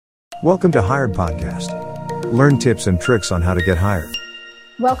Welcome to Hired Podcast. Learn tips and tricks on how to get hired.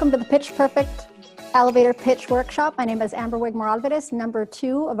 Welcome to the Pitch Perfect Elevator Pitch Workshop. My name is Wigmore Alvarez, number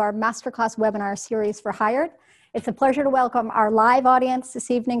 2 of our Masterclass webinar series for Hired. It's a pleasure to welcome our live audience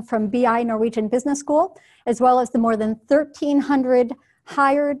this evening from BI Norwegian Business School, as well as the more than 1,300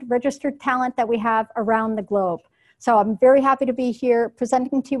 hired registered talent that we have around the globe. So I'm very happy to be here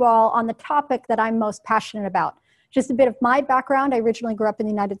presenting to you all on the topic that I'm most passionate about. Just a bit of my background. I originally grew up in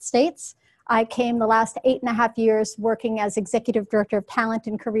the United States. I came the last 8.5 years working as Executive Director of Talent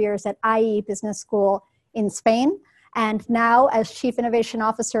and Careers at IE Business School in Spain. And now as Chief Innovation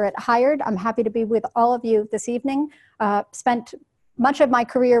Officer at Hired, I'm happy to be with all of you this evening. Spent much of my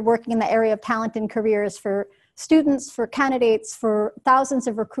career working in the area of talent and careers for students, for candidates, for thousands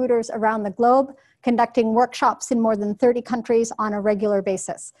of recruiters around the globe, conducting workshops in more than 30 countries on a regular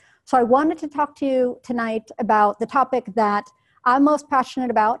basis. So I wanted to talk to you tonight about the topic that I'm most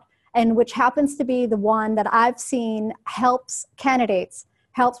passionate about, and which happens to be the one that I've seen helps candidates,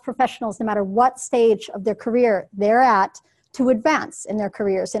 helps professionals, no matter what stage of their career they're at, to advance in their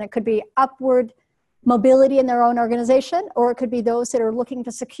careers. And it could be upward mobility in their own organization, or it could be those that are looking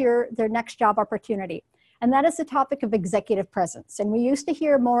to secure their next job opportunity. And that is the topic of executive presence. And we used to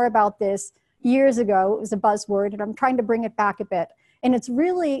hear more about this years ago. It was a buzzword, and I'm trying to bring it back a bit. And it's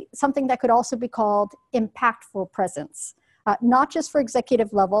really something that could also be called impactful presence. Not just for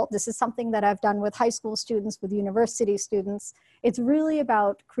executive level. This is something that I've done with high school students, with university students. It's really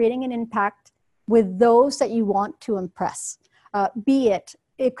about creating an impact with those that you want to impress.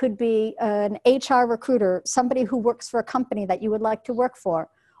 It could be an HR recruiter, somebody who works for a company that you would like to work for.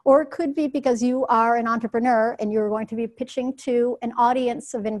 Or it could be because you are an entrepreneur and you're going to be pitching to an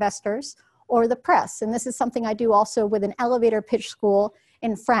audience of investors or the press. And this is something I do also with an elevator pitch school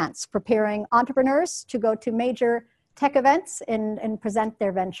in France, preparing entrepreneurs to go to major tech events and present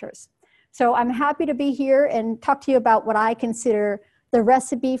their ventures. So I'm happy to be here and talk to you about what I consider the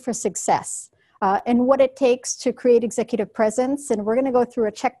recipe for success and what it takes to create executive presence. And we're going to go through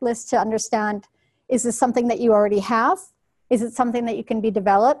a checklist to understand, is this something that you already have? Is it something that you can be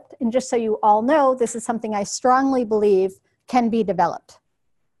developed? And just so you all know, this is something I strongly believe can be developed.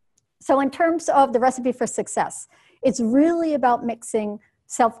 So in terms of the recipe for success, it's really about mixing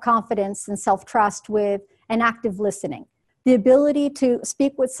self-confidence and self-trust with an active listening. The ability to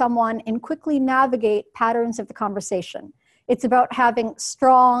speak with someone and quickly navigate patterns of the conversation. It's about having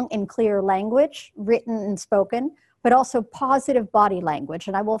strong and clear language, written and spoken, but also positive body language.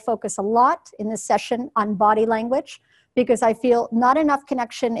 And I will focus a lot in this session on body language because I feel not enough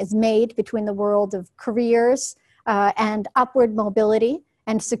connection is made between the world of careers and upward mobility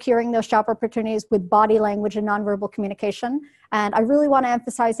and securing those job opportunities with body language and nonverbal communication. And I really want to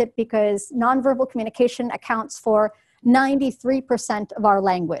emphasize it because nonverbal communication accounts for 93% of our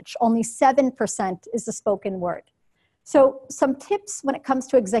language. Only 7% is the spoken word. So some tips when it comes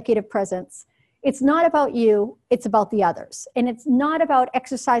to executive presence. It's not about you, it's about the others. And it's not about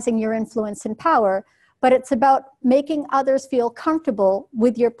exercising your influence and power, but it's about making others feel comfortable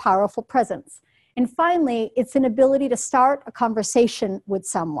with your powerful presence. And finally, it's an ability to start a conversation with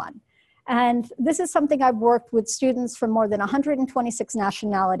someone. And this is something I've worked with students from more than 126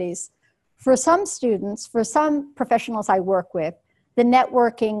 nationalities. For some students, for some professionals I work with, the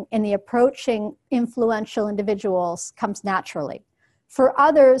networking and the approaching influential individuals comes naturally. For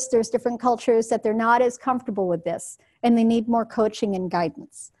others, there's different cultures that they're not as comfortable with this, and they need more coaching and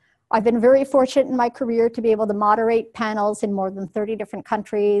guidance. I've been very fortunate in my career to be able to moderate panels in more than 30 different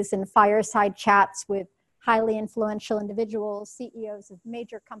countries and fireside chats with highly influential individuals, CEOs of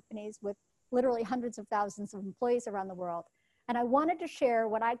major companies with literally hundreds of thousands of employees around the world. And I wanted to share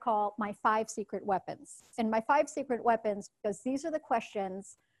what I call my 5 secret weapons. And my 5 secret weapons, because these are the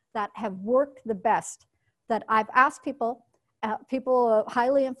questions that have worked the best, that I've asked people,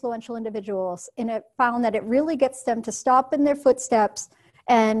 highly influential individuals, and it found that it really gets them to stop in their footsteps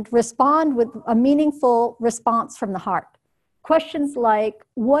and respond with a meaningful response from the heart. Questions like,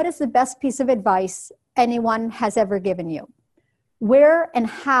 what is the best piece of advice anyone has ever given you? Where and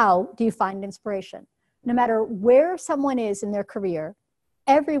how do you find inspiration? No matter where someone is in their career,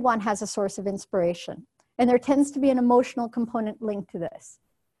 everyone has a source of inspiration. And there tends to be an emotional component linked to this.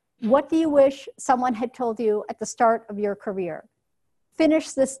 What do you wish someone had told you at the start of your career?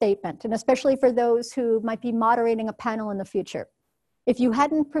 Finish this statement, and especially for those who might be moderating a panel in the future. If you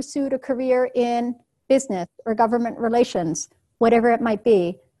hadn't pursued a career in business or government relations, whatever it might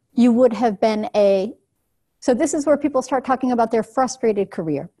be, you would have been So this is where people start talking about their frustrated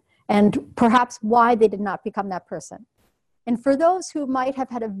career and perhaps why they did not become that person. And for those who might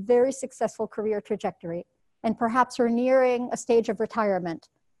have had a very successful career trajectory and perhaps are nearing a stage of retirement,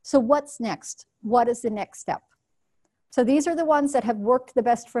 So what's next? What is the next step? So these are the ones that have worked the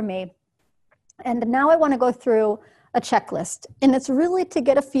best for me. And now I want to go through a checklist. And it's really to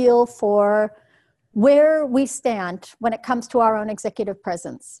get a feel for where we stand when it comes to our own executive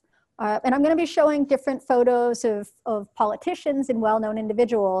presence. And I'm going to be showing different photos of politicians and well-known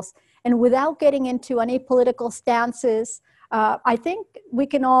individuals. And without getting into any political stances, I think we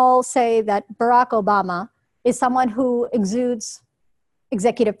can all say that Barack Obama is someone who exudes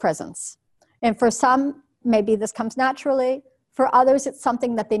executive presence. And for some, maybe this comes naturally. For others, it's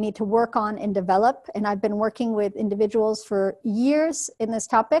something that they need to work on and develop. And I've been working with individuals for years in this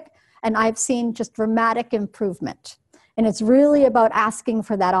topic, and I've seen just dramatic improvement. And it's really about asking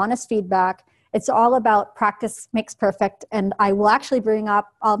for that honest feedback. It's all about practice makes perfect. And I will actually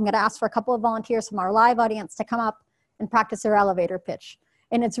I'm going to ask for a couple of volunteers from our live audience to come up and practice their elevator pitch.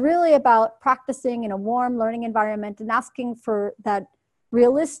 And it's really about practicing in a warm learning environment and asking for that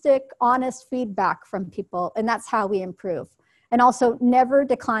realistic, honest feedback from people. And that's how we improve. And also never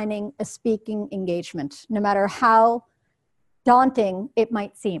declining a speaking engagement, no matter how daunting it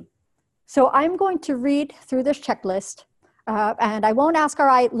might seem. So I'm going to read through this checklist, and I won't ask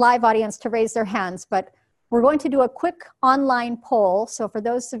our live audience to raise their hands, but we're going to do a quick online poll. So for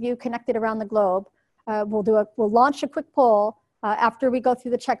those of you connected around the globe, we'll launch a quick poll after we go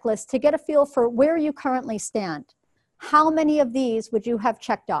through the checklist to get a feel for where you currently stand. How many of these would you have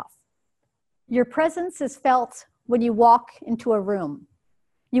checked off? Your presence is felt when you walk into a room.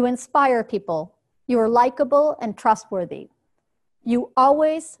 You inspire people. You are likable and trustworthy. You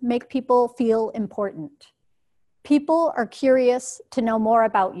always make people feel important. People are curious to know more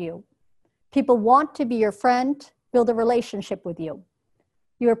about you. People want to be your friend, build a relationship with you.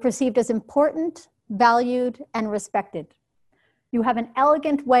 You are perceived as important, valued, and respected. You have an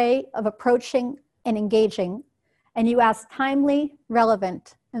elegant way of approaching and engaging, and you ask timely,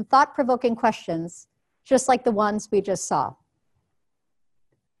 relevant, and thought-provoking questions, just like the ones we just saw.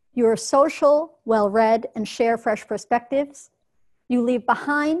 You are social, well-read, and share fresh perspectives. You leave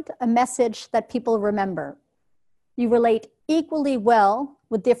behind a message that people remember. You relate equally well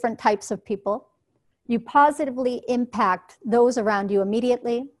with different types of people. You positively impact those around you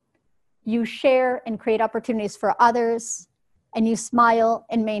immediately. You share and create opportunities for others, and you smile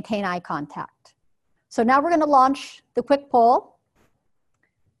and maintain eye contact. So now we're going to launch the quick poll.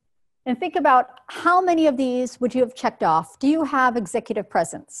 And think about how many of these would you have checked off? Do you have executive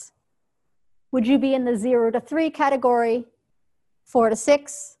presence? Would you be in the 0 to 3 category, 4 to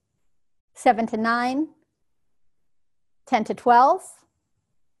 6, 7 to 9, 10 to 12,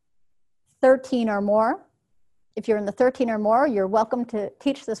 13 or more? If you're in the 13 or more, you're welcome to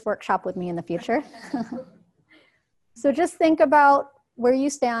teach this workshop with me in the future. So just think about where you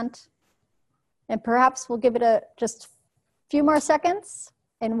stand, and perhaps we'll give it just a few more seconds,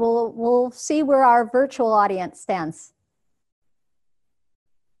 and we'll see where our virtual audience stands.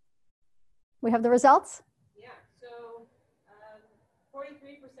 We have the results? Yeah, so 43%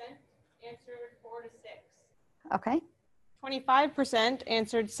 answered 4 to 6. Okay. 25%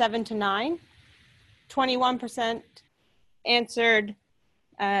 answered 7 to 9. 21% answered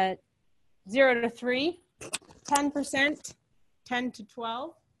 0 to 3. 10%, 10 to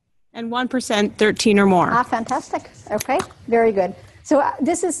 12. And 1%, 13 or more. Ah, fantastic. Okay, very good. So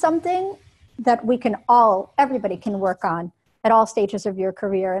this is something that everybody can work on at all stages of your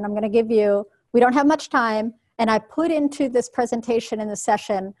career. And I'm going to give you, we don't have much time, and I put into this presentation in the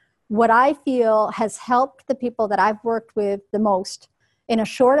session what I feel has helped the people that I've worked with the most in a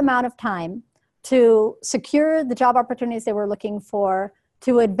short amount of time to secure the job opportunities they were looking for,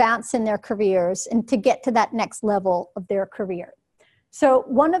 to advance in their careers, and to get to that next level of their career. So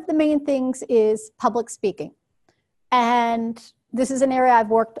one of the main things is public speaking. And this is an area I've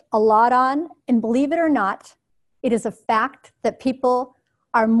worked a lot on. And believe it or not, it is a fact that people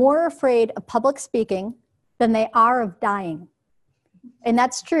are more afraid of public speaking than they are of dying. And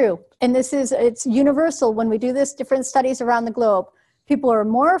that's true. And it's universal when we do this, different studies around the globe. People are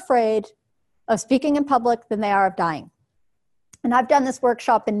more afraid of speaking in public than they are of dying. And I've done this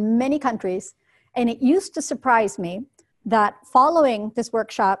workshop in many countries, and it used to surprise me that following this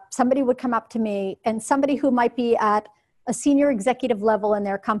workshop, somebody would come up to me, and somebody who might be at a senior executive level in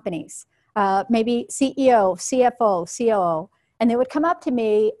their companies, maybe CEO, CFO, COO, and they would come up to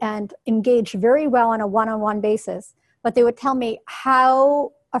me and engage very well on a one-on-one basis, but they would tell me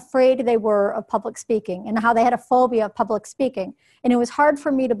how afraid they were of public speaking and how they had a phobia of public speaking. And it was hard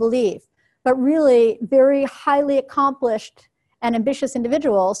for me to believe, but really very highly accomplished and ambitious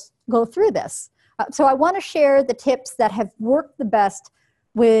individuals go through this. So I want to share the tips that have worked the best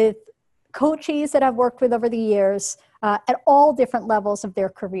with coaches that I've worked with over the years, at all different levels of their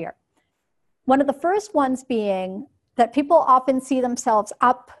career. One of the first ones being that people often see themselves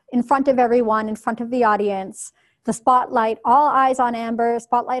up in front of everyone, in front of the audience, the spotlight, all eyes on Amber,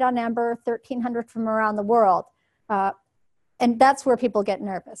 spotlight on Amber, 1,300 from around the world. And that's where people get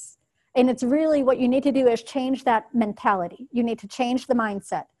nervous. And it's really what you need to do is change that mentality. You need to change the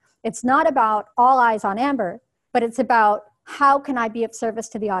mindset. It's not about all eyes on Amber, but it's about how can I be of service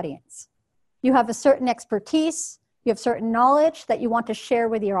to the audience? You have a certain expertise, you have certain knowledge that you want to share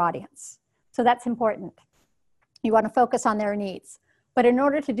with your audience. So that's important. You want to focus on their needs. But in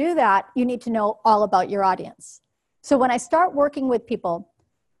order to do that, you need to know all about your audience. So when I start working with people,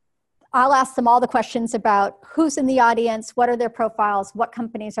 I'll ask them all the questions about who's in the audience, what are their profiles, what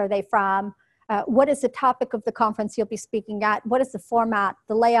companies are they from, what is the topic of the conference you'll be speaking at, what is the format,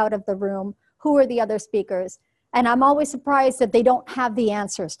 the layout of the room, who are the other speakers. And I'm always surprised that they don't have the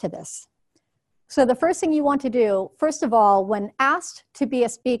answers to this. So the first thing you want to do, first of all, when asked to be a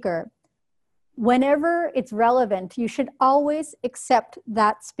speaker, whenever it's relevant, you should always accept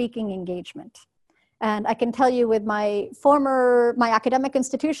that speaking engagement. And I can tell you with my academic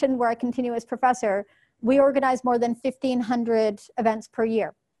institution where I continue as professor, we organize more than 1,500 events per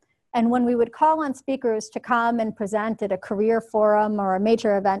year. And when we would call on speakers to come and present at a career forum or a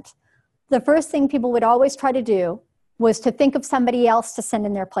major event, the first thing people would always try to do was to think of somebody else to send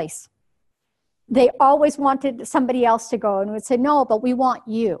in their place. They always wanted somebody else to go and would say, no, but we want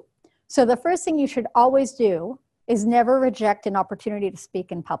you. So the first thing you should always do is never reject an opportunity to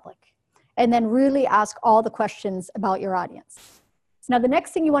speak in public. And then really ask all the questions about your audience. Now, the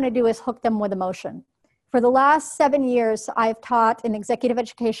next thing you want to do is hook them with emotion. For the last 7 years, I've taught an executive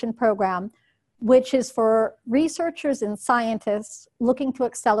education program, which is for researchers and scientists looking to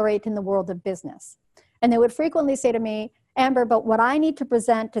accelerate in the world of business. And they would frequently say to me, Amber, but what I need to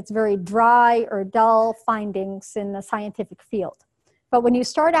present, it's very dry or dull findings in the scientific field. But when you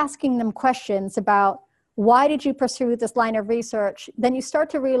start asking them questions about why did you pursue this line of research, then you start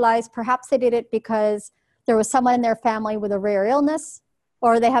to realize perhaps they did it because there was someone in their family with a rare illness,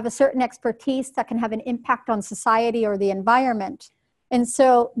 or they have a certain expertise that can have an impact on society or the environment. And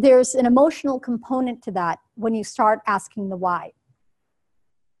so there's an emotional component to that when you start asking the why.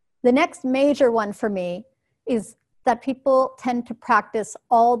 The next major one for me is that people tend to practice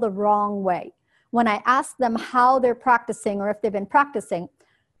all the wrong way. When I ask them how they're practicing or if they've been practicing,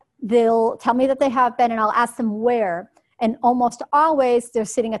 they'll tell me that they have been, and I'll ask them where. And almost always they're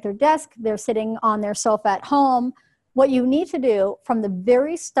sitting at their desk, they're sitting on their sofa at home. What you need to do from the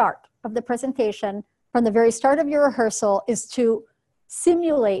very start of the presentation, from the very start of your rehearsal, is to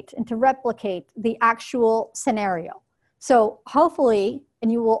simulate and to replicate the actual scenario. So hopefully,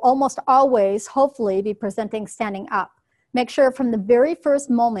 and you will almost always hopefully be presenting standing up. Make sure from the very first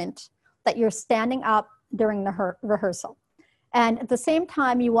moment that you're standing up during the rehearsal. And at the same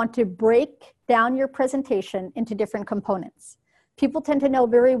time, you want to break down your presentation into different components. People tend to know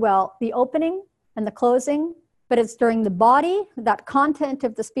very well the opening and the closing, but it's during the body, that content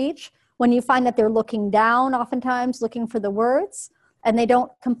of the speech, when you find that they're looking down, oftentimes looking for the words, and they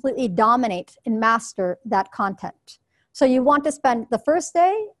don't completely dominate and master that content. So you want to spend the first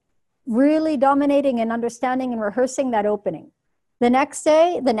day really dominating and understanding and rehearsing that opening. The next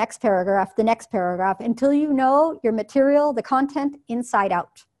day, the next paragraph, until you know your material, the content inside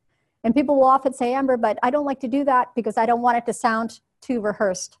out. And people will often say, Amber, but I don't like to do that because I don't want it to sound too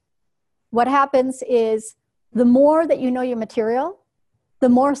rehearsed. What happens is the more that you know your material, the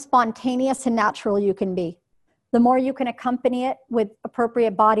more spontaneous and natural you can be. The more you can accompany it with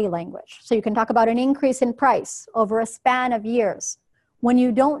appropriate body language. So you can talk about an increase in price over a span of years. When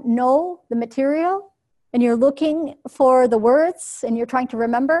you don't know the material, and you're looking for the words and you're trying to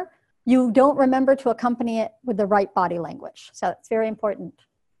remember, you don't remember to accompany it with the right body language. So it's very important.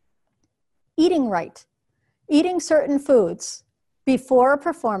 Eating right. Eating certain foods before a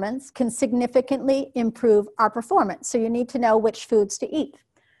performance can significantly improve our performance. So you need to know which foods to eat.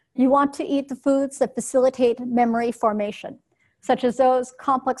 You want to eat the foods that facilitate memory formation, such as those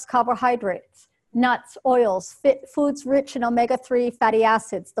complex carbohydrates, nuts, oils, foods rich in omega-3 fatty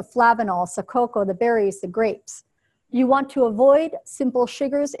acids, the flavonols, the cocoa, the berries, the grapes. You want to avoid simple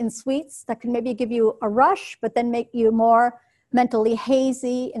sugars and sweets that can maybe give you a rush, but then make you more mentally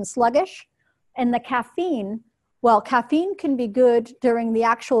hazy and sluggish. And the caffeine, well, caffeine can be good during the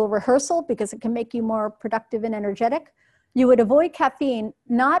actual rehearsal because it can make you more productive and energetic. You would avoid caffeine,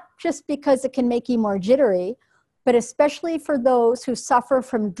 not just because it can make you more jittery, but especially for those who suffer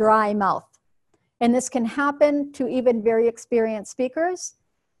from dry mouth. And this can happen to even very experienced speakers.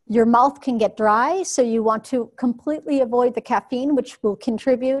 Your mouth can get dry, so you want to completely avoid the caffeine, which will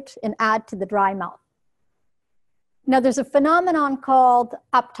contribute and add to the dry mouth. Now, there's a phenomenon called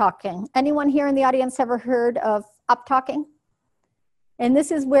up-talking. Anyone here in the audience ever heard of up-talking? And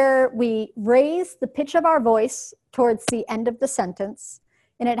this is where we raise the pitch of our voice towards the end of the sentence,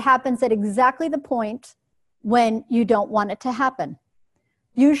 and it happens at exactly the point when you don't want it to happen.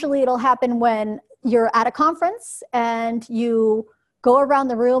 Usually it'll happen when you're at a conference and you go around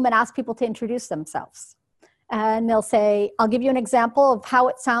the room and ask people to introduce themselves. And they'll say, I'll give you an example of how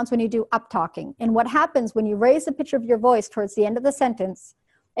it sounds when you do up-talking. And what happens when you raise the pitch of your voice towards the end of the sentence,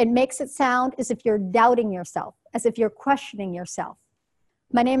 it makes it sound as if you're doubting yourself, as if you're questioning yourself.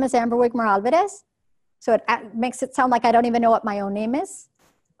 My name is Wigmore Alvarez. So it makes it sound like I don't even know what my own name is.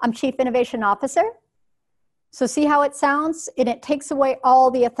 I'm Chief Innovation Officer. So see how it sounds? And it takes away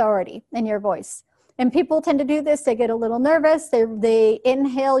all the authority in your voice. And people tend to do this. They get a little nervous. They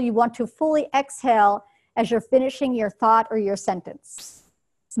inhale. You want to fully exhale as you're finishing your thought or your sentence.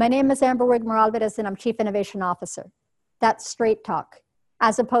 My name is Wigmore Alvarez, and I'm Chief Innovation Officer. That's straight talk.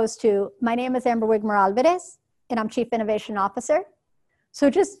 As opposed to, my name is Wigmore Alvarez, and I'm Chief Innovation Officer. So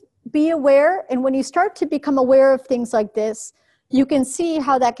just be aware, and when you start to become aware of things like this, you can see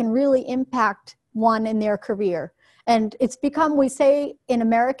how that can really impact one in their career. And it's become, we say in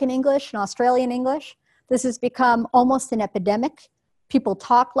American English and Australian English, this has become almost an epidemic. People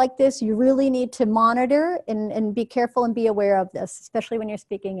talk like this. You really need to monitor and be careful and be aware of this, especially when you're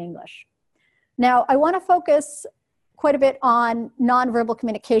speaking English. Now, I want to focus quite a bit on nonverbal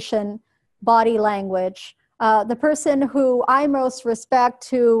communication, body language. The person who I most respect,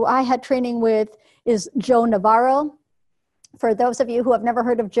 who I had training with, is Joe Navarro. For those of you who have never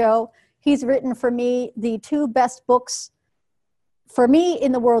heard of Joe, he's written for me the two best books for me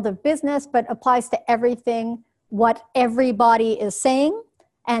in the world of business, but applies to everything, What Everybody is Saying,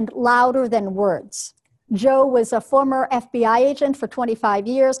 and Louder Than Words. Joe was a former FBI agent for 25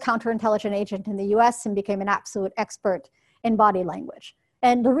 years, counterintelligence agent in the US, and became an absolute expert in body language.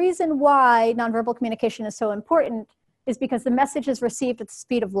 And the reason why nonverbal communication is so important is because the message is received at the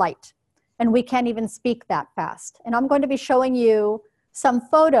speed of light, and we can't even speak that fast. And I'm going to be showing you some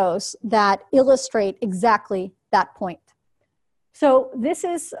photos that illustrate exactly that point. So this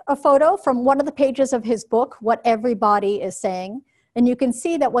is a photo from one of the pages of his book, What Everybody is Saying. And you can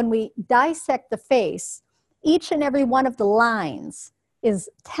see that when we dissect the face, each and every one of the lines is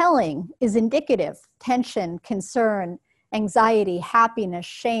indicative, tension, concern, anxiety, happiness,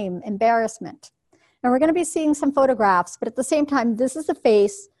 shame, embarrassment. And we're going to be seeing some photographs, but at the same time, this is the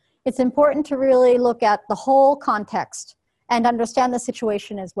face. It's important to really look at the whole context and understand the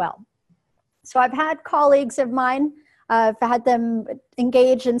situation as well. So I've had colleagues of mine, I've had them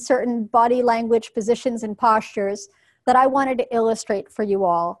engage in certain body language positions and postures that I wanted to illustrate for you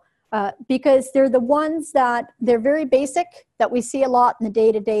all, because they're the ones that they're very basic, that we see a lot in the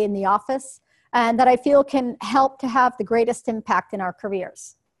day-to-day in the office, and that I feel can help to have the greatest impact in our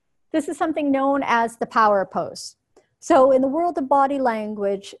careers. This is something known as the power pose. So in the world of body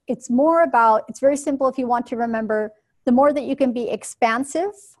language, it's more about, it's very simple if you want to remember, the more that you can be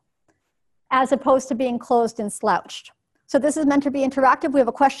expansive as opposed to being closed and slouched. So this is meant to be interactive. We have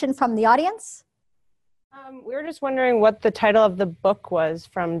a question from the audience. We were just wondering what the title of the book was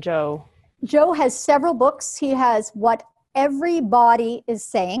from Joe. Joe has several books. He has What Everybody is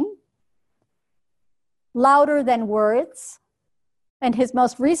Saying, Louder Than Words, and his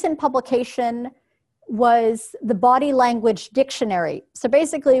most recent publication was the Body Language Dictionary. So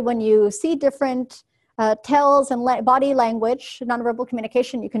basically, when you see different tells and body language, nonverbal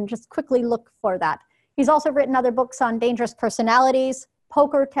communication, you can just quickly look for that. He's also written other books on dangerous personalities,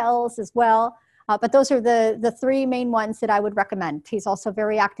 poker tells as well, but those are the three main ones that I would recommend. He's also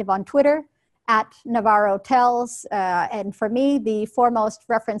very active on Twitter, at Navarro Tells, and for me, the foremost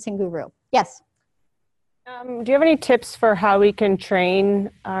referencing guru. Yes? Do you have any tips for how we can train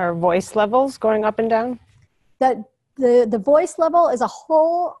our voice levels going up and down? The voice level is a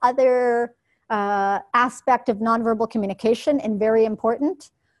whole other aspect of nonverbal communication and very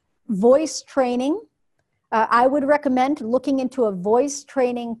important. Voice training. I would recommend looking into a voice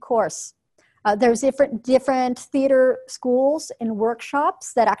training course. There's different theater schools and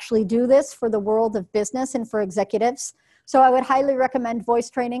workshops that actually do this for the world of business and for executives. So I would highly recommend voice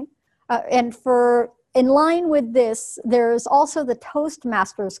training. In line with this, there's also the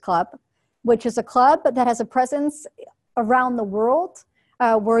Toastmasters Club, which is a club that has a presence around the world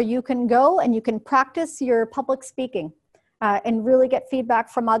where you can go and you can practice your public speaking and really get feedback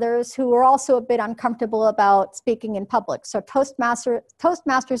from others who are also a bit uncomfortable about speaking in public. So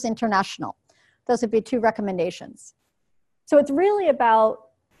Toastmasters International, those would be two recommendations. So it's really about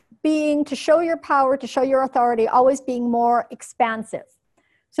to show your power, to show your authority, always being more expansive.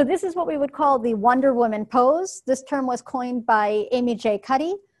 So this is what we would call the Wonder Woman pose. This term was coined by Amy J.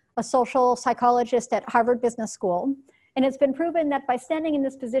 Cuddy, a social psychologist at Harvard Business School. And it's been proven that by standing in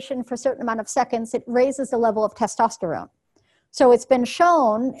this position for a certain amount of seconds, it raises the level of testosterone. So it's been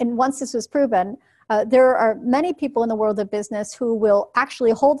shown, and once this was proven, there are many people in the world of business who will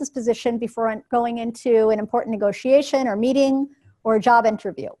actually hold this position before going into an important negotiation or meeting or a job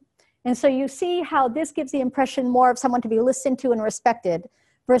interview. And so you see how this gives the impression more of someone to be listened to and respected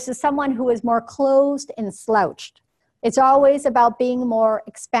versus someone who is more closed and slouched. It's always about being more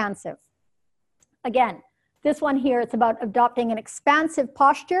expansive. Again, this one here, it's about adopting an expansive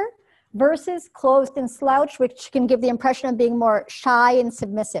posture versus closed and slouched, which can give the impression of being more shy and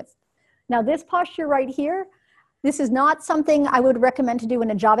submissive. Now, this posture right here, this is not something I would recommend to do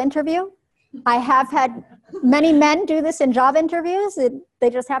in a job interview. I have had many men do this in job interviews. They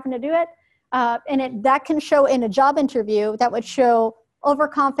just happen to do it. That can show in a job interview, that would show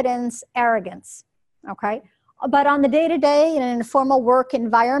overconfidence, arrogance, okay? But on the day-to-day, in an informal work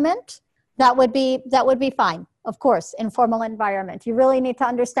environment, that would be fine. Of course, informal environment. You really need to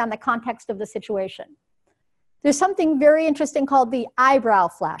understand the context of the situation. There's something very interesting called the eyebrow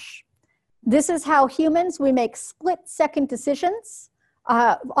flash. This is how humans, we make split-second decisions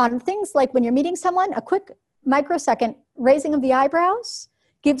on things like when you're meeting someone, a quick microsecond raising of the eyebrows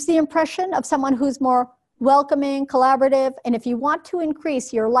gives the impression of someone who's more welcoming, collaborative, and if you want to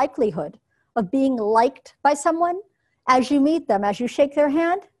increase your likelihood of being liked by someone, as you meet them, as you shake their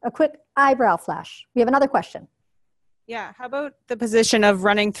hand, a quick eyebrow flash. We have another question. Yeah, how about the position of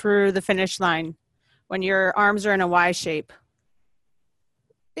running through the finish line when your arms are in a Y shape?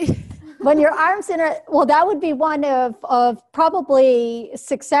 When your arms well, that would be one of probably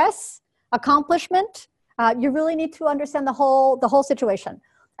success, accomplishment. You really need to understand the whole situation.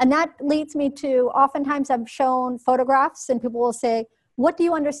 And that leads me to, oftentimes I've shown photographs and people will say, what do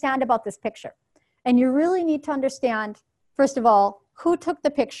you understand about this picture? And you really need to understand, first of all, who took the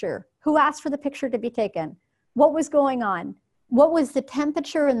picture? Who asked for the picture to be taken? What was going on? What was the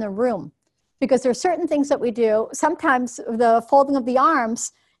temperature in the room? Because there are certain things that we do. Sometimes the folding of the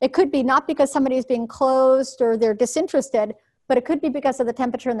arms, it could be not because somebody is being closed or they're disinterested, but it could be because of the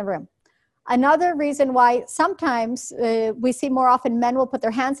temperature in the room. Another reason why sometimes we see more often men will put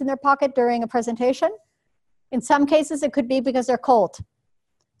their hands in their pocket during a presentation. In some cases, it could be because they're cold.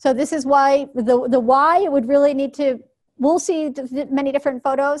 So this is why the why it would really need to, we'll see many different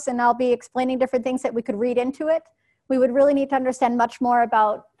photos and I'll be explaining different things that we could read into it. We would really need to understand much more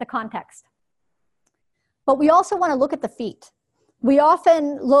about the context. But we also want to look at the feet. We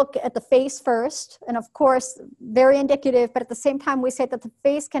often look at the face first, and of course, very indicative, but at the same time, we say that the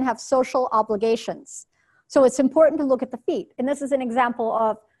face can have social obligations. So it's important to look at the feet. And this is an example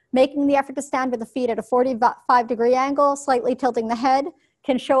of making the effort to stand with the feet at a 45-degree angle, slightly tilting the head,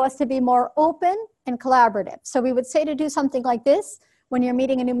 can show us to be more open and collaborative. So we would say to do something like this when you're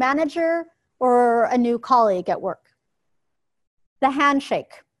meeting a new manager or a new colleague at work. The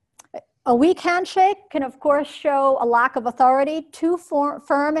handshake. A weak handshake can, of course, show a lack of authority, too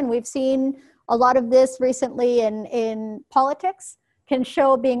firm, and we've seen a lot of this recently in politics, can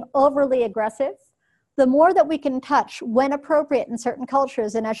show being overly aggressive. The more that we can touch when appropriate in certain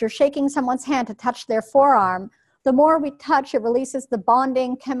cultures, and as you're shaking someone's hand to touch their forearm, the more we touch, it releases the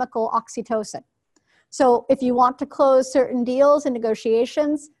bonding chemical oxytocin. So if you want to close certain deals and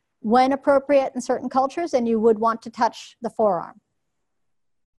negotiations, when appropriate in certain cultures, then you would want to touch the forearm.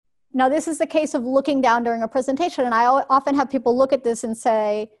 Now, this is the case of looking down during a presentation, and I often have people look at this and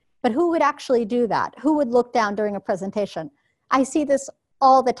say, but who would actually do that? Who would look down during a presentation? I see this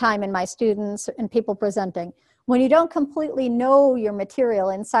all the time in my students and people presenting. When you don't completely know your material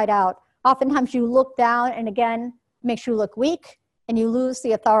inside out, oftentimes you look down and again, makes you look weak and you lose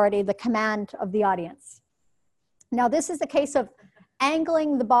the authority, the command of the audience. Now, this is the case of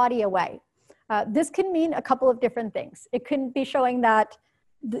angling the body away. This can mean a couple of different things. It can be showing that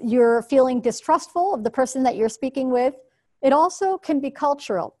you're feeling distrustful of the person that you're speaking with. It also can be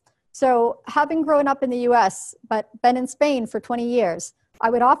cultural. So having grown up in the US, but been in Spain for 20 years,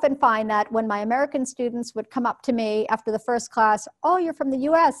 I would often find that when my American students would come up to me after the first class, oh, you're from the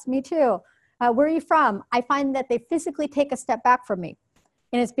US, me too. Where are you from? I find that they physically take a step back from me.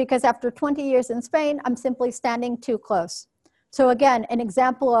 And it's because after 20 years in Spain, I'm simply standing too close. So again, an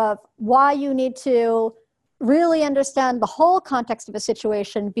example of why you need to really understand the whole context of a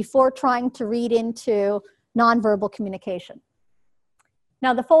situation before trying to read into nonverbal communication.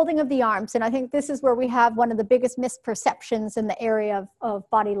 Now, the folding of the arms, and I think this is where we have one of the biggest misperceptions in the area of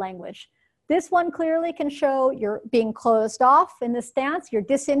body language. This one clearly can show you're being closed off in the stance, you're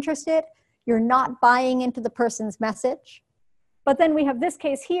disinterested, you're not buying into the person's message. But then we have this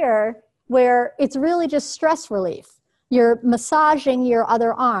case here where it's really just stress relief. You're massaging your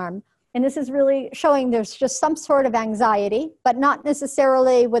other arm. And this is really showing there's just some sort of anxiety, but not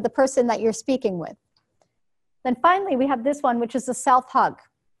necessarily with the person that you're speaking with. Then finally, we have this one, which is a self-hug.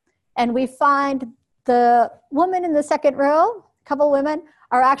 And we find the woman in the second row, a couple women,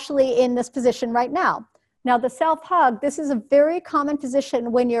 are actually in this position right now. Now, the self-hug, this is a very common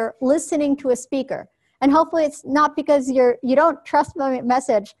position when you're listening to a speaker. And hopefully it's not because you don't trust my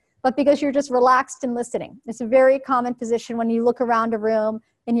message, but because you're just relaxed and listening. It's a very common position when you look around a room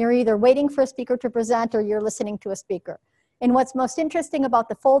and you're either waiting for a speaker to present or you're listening to a speaker. And what's most interesting about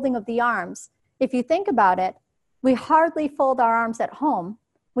the folding of the arms, if you think about it, we hardly fold our arms at home.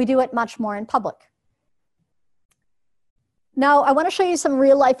 We do it much more in public. Now, I want to show you some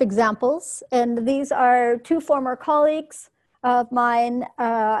real life examples. And these are two former colleagues of mine.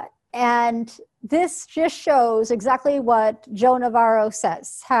 And this just shows exactly what Joe Navarro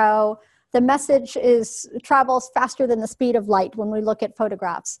says, how the message travels faster than the speed of light when we look at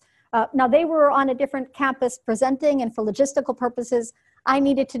photographs. Now, they were on a different campus presenting, and for logistical purposes, I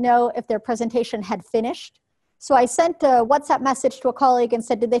needed to know if their presentation had finished. So I sent a WhatsApp message to a colleague and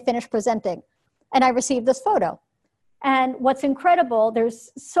said, did they finish presenting? And I received this photo. And what's incredible,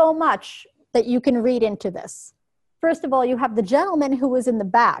 there's so much that you can read into this. First of all, you have the gentleman who was in the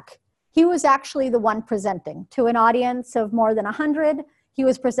back. He was actually the one presenting to an audience of more than 100. He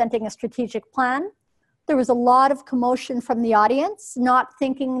was presenting a strategic plan. There was a lot of commotion from the audience, not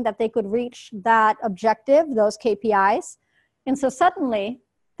thinking that they could reach that objective, those KPIs. And so suddenly,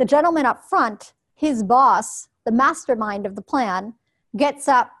 the gentleman up front, his boss, the mastermind of the plan, gets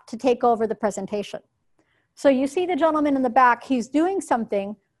up to take over the presentation. So you see the gentleman in the back, he's doing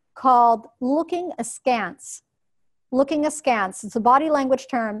something called looking askance. Looking askance, it's a body language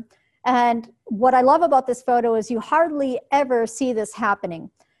term. And what I love about this photo is you hardly ever see this happening.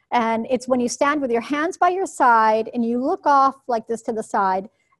 And it's when you stand with your hands by your side and you look off like this to the side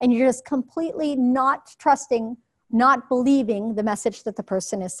and you're just completely not trusting, not believing the message that the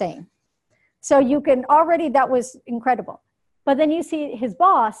person is saying. So you can already, that was incredible. But then you see his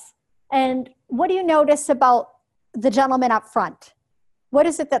boss, and what do you notice about the gentleman up front? What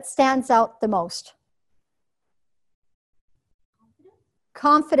is it that stands out the most?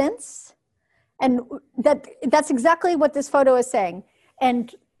 Confidence. And that's exactly what this photo is saying.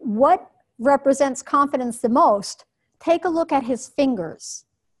 And what represents confidence the most? Take a look at his fingers.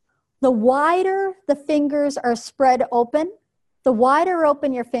 The wider the fingers are spread open, the wider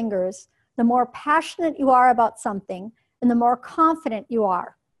open your fingers, the more passionate you are about something and the more confident you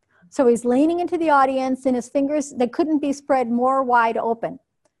are. So he's leaning into the audience and his fingers, they couldn't be spread more wide open.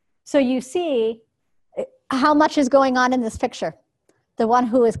 So you see how much is going on in this picture. The one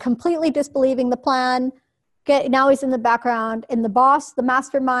who is completely disbelieving the plan, now he's in the background, and the boss, the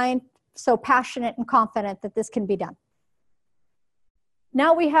mastermind, so passionate and confident that this can be done.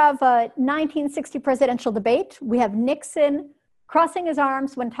 Now we have a 1960 presidential debate. We have Nixon crossing his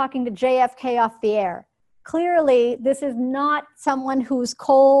arms when talking to JFK off the air. Clearly, this is not someone who's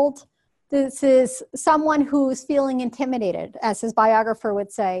cold. This is someone who's feeling intimidated, as his biographer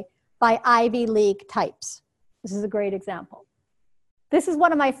would say, by Ivy League types. This is a great example. This is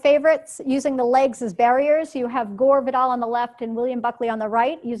one of my favorites, using the legs as barriers. You have Gore Vidal on the left and William Buckley on the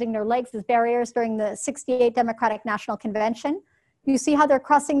right, using their legs as barriers during the '68 Democratic National Convention. You see how they're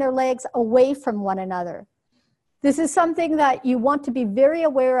crossing their legs away from one another. This is something that you want to be very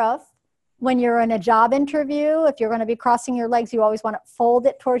aware of when you're in a job interview. If you're going to be crossing your legs, you always want to fold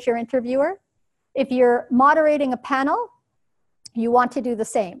it towards your interviewer. If you're moderating a panel, you want to do the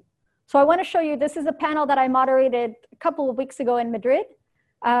same. So I want to show you, this is a panel that I moderated a couple of weeks ago in Madrid.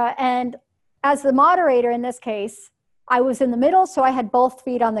 And as the moderator in this case, I was in the middle, so I had both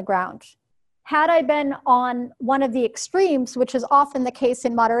feet on the ground. Had I been on one of the extremes, which is often the case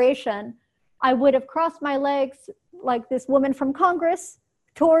in moderation, I would have crossed my legs like this woman from Congress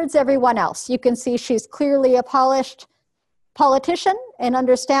towards everyone else. You can see she's clearly a polished politician and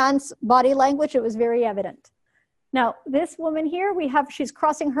understands body language. It was very evident. Now, this woman here, she's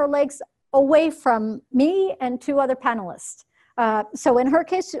crossing her legs away from me and two other panelists. So in her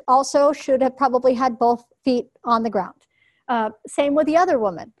case, also should have probably had both feet on the ground. Same with the other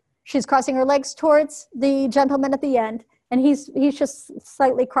woman. She's crossing her legs towards the gentleman at the end, and he's just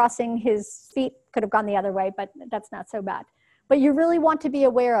slightly crossing his feet. Could have gone the other way, but that's not so bad. But you really want to be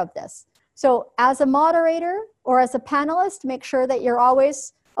aware of this. So as a moderator or as a panelist, make sure that you're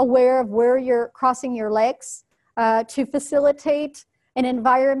always aware of where you're crossing your legs to facilitate an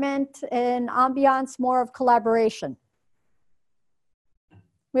environment and ambiance more of collaboration.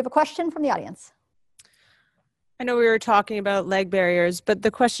 We have a question from the audience. I know we were talking about leg barriers, but the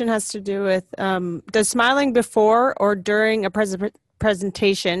question has to do with, does smiling before or during a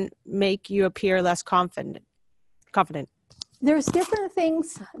presentation make you appear less confident? There's different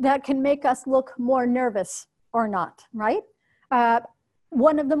things that can make us look more nervous or not, right?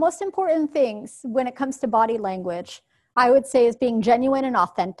 One of the most important things when it comes to body language, I would say, is being genuine and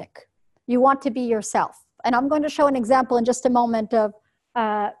authentic. You want to be yourself. And I'm going to show an example in just a moment of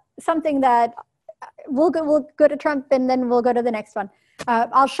something that we'll go to Trump and then we'll go to the next one.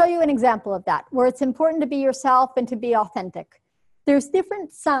 I'll show you an example of that, where it's important to be yourself and to be authentic. There's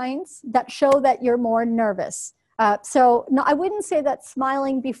different signs that show that you're more nervous. So no, I wouldn't say that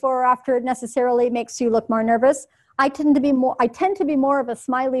smiling before or after necessarily makes you look more nervous. I tend to be more of a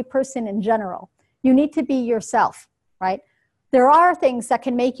smiley person in general. You need to be yourself, right? There are things that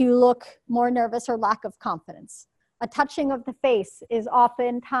can make you look more nervous or lack of confidence. A touching of the face is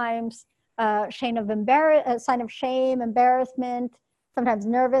oftentimes a sign of shame, embarrassment, sometimes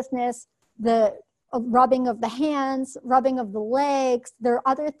nervousness, the rubbing of the hands, rubbing of the legs. There are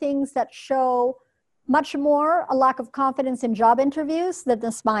other things that show much more a lack of confidence in job interviews than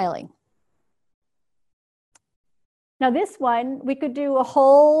the smiling. Now this one, we could do a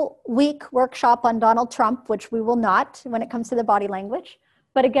whole week workshop on Donald Trump, which we will not when it comes to the body language.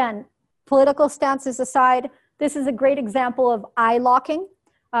 But again, political stances aside, this is a great example of eye locking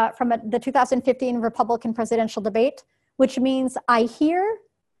from the 2015 Republican presidential debate, which means I hear,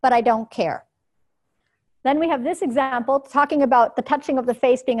 but I don't care. Then we have this example talking about the touching of the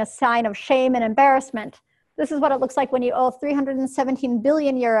face being a sign of shame and embarrassment. This is what it looks like when you owe 317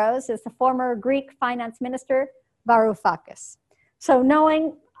 billion euros as the former Greek finance minister, Varoufakis.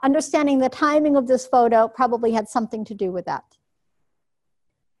 So understanding the timing of this photo probably had something to do with that.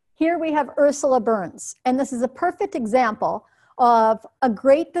 Here we have Ursula Burns, and this is a perfect example of a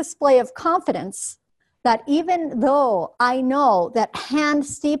great display of confidence that even though I know that hand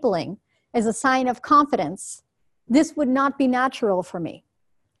steepling is a sign of confidence, this would not be natural for me.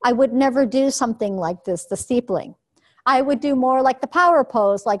 I would never do something like this, the steepling. I would do more like the power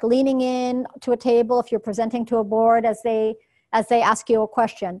pose, like leaning in to a table if you're presenting to a board as they ask you a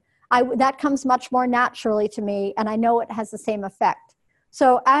question. That comes much more naturally to me, and I know it has the same effect.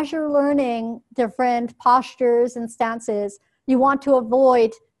 So as you're learning different postures and stances, you want to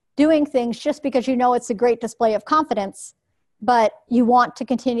avoid doing things just because you know it's a great display of confidence, but you want to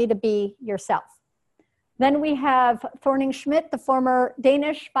continue to be yourself. Then we have Thorning-Schmidt, the former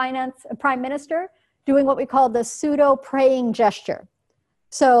Danish finance prime minister, doing what we call the pseudo-praying gesture.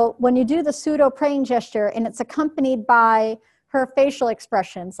 So when you do the pseudo-praying gesture and it's accompanied by her facial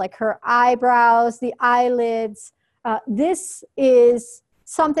expressions, like her eyebrows, the eyelids, this is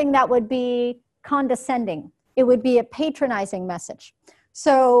something that would be condescending. It would be a patronizing message.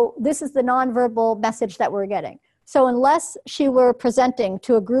 So this is the nonverbal message that we're getting. So unless she were presenting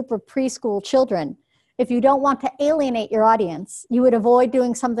to a group of preschool children, if you don't want to alienate your audience, you would avoid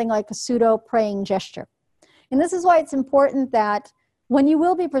doing something like a pseudo-praying gesture. And this is why it's important that when you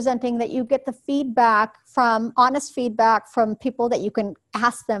will be presenting, that you get the feedback honest feedback from people that you can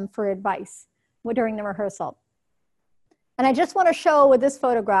ask them for advice during the rehearsal. And I just want to show with this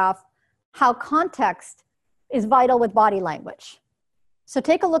photograph how context is vital with body language. So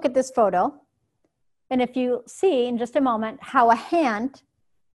take a look at this photo. And if you see in just a moment how a hand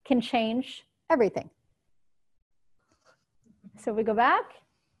can change everything. So we go back,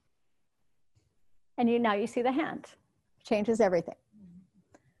 and now you see the hand. Changes everything.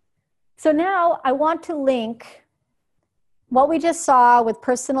 So now I want to link what we just saw with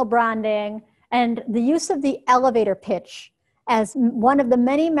personal branding and the use of the elevator pitch as one of the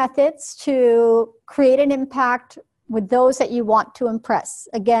many methods to create an impact with those that you want to impress.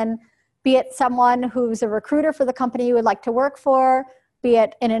 Again, be it someone who's a recruiter for the company you would like to work for, be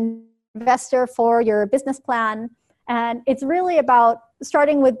it an investor for your business plan. And it's really about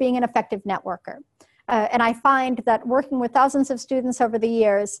starting with being an effective networker. And I find that working with thousands of students over the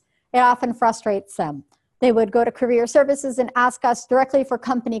years, it often frustrates them. They would go to career services and ask us directly for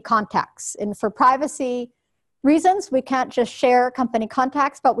company contacts. And for privacy reasons, we can't just share company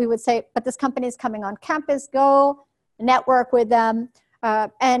contacts, but we would say, but this company is coming on campus, go network with them.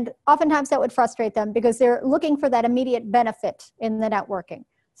 And oftentimes that would frustrate them because they're looking for that immediate benefit in the networking.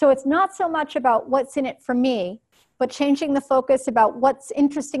 So it's not so much about what's in it for me, but changing the focus about what's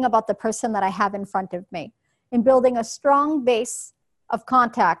interesting about the person that I have in front of me and building a strong base of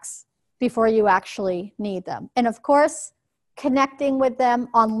contacts before you actually need them. And of course, connecting with them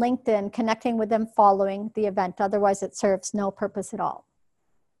on LinkedIn, connecting with them following the event. Otherwise, it serves no purpose at all.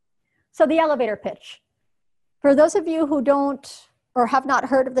 So the elevator pitch. For those of you who don't or have not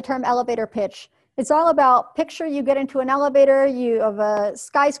heard of the term elevator pitch, It's all about, picture you get into an elevator, you have a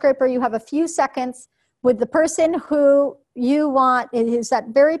skyscraper, you have a few seconds with the person who you want, is that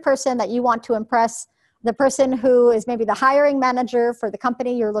very person that you want to impress, the person who is maybe the hiring manager for the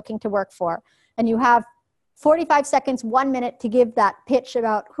company you're looking to work for. And you have 45 seconds, 1 minute to give that pitch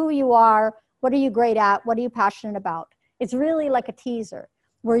about who you are, what are you great at, what are you passionate about. It's really like a teaser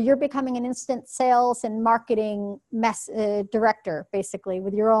where you're becoming an instant sales and marketing director, basically,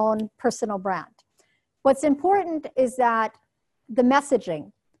 with your own personal brand. What's important is that the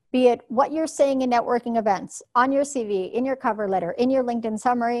messaging, be it what you're saying in networking events, on your CV, in your cover letter, in your LinkedIn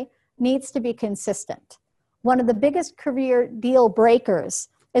summary, needs to be consistent. One of the biggest career deal breakers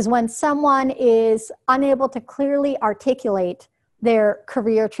is when someone is unable to clearly articulate their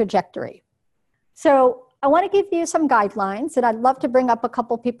career trajectory. So I want to give you some guidelines, and I'd love to bring up a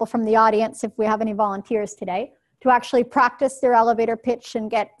couple people from the audience if we have any volunteers today to actually practice their elevator pitch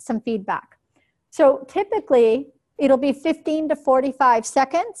and get some feedback. So typically, it'll be 15 to 45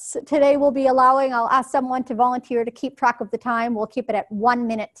 seconds. Today we'll be allowing, I'll ask someone to volunteer to keep track of the time. We'll keep it at 1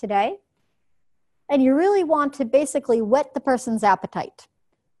 minute today. And you really want to basically whet the person's appetite.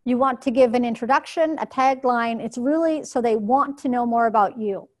 You want to give an introduction, a tagline. It's really so they want to know more about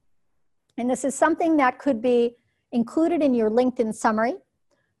you. And this is something that could be included in your LinkedIn summary,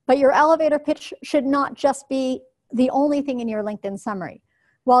 but your elevator pitch should not just be the only thing in your LinkedIn summary.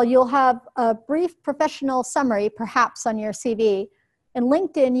 While you'll have a brief professional summary, perhaps on your CV, in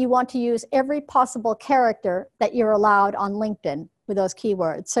LinkedIn, you want to use every possible character that you're allowed on LinkedIn with those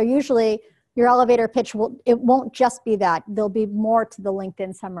keywords. So usually your elevator pitch, it won't just be that. There'll be more to the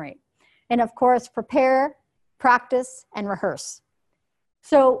LinkedIn summary. And of course, prepare, practice, and rehearse.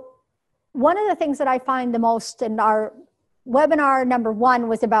 So one of the things that I find the most in our webinar number 1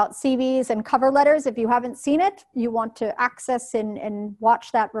 was about CVs and cover letters. If you haven't seen it, you want to access and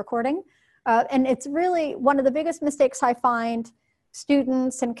watch that recording. And it's really one of the biggest mistakes I find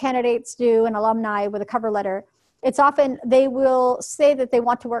students and candidates do and alumni with a cover letter. It's often they will say that they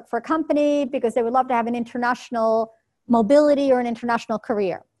want to work for a company because they would love to have an international mobility or an international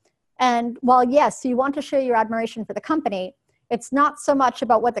career. And while yes, you want to show your admiration for the company, it's not so much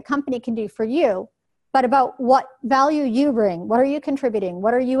about what the company can do for you, but about what value you bring. What are you contributing?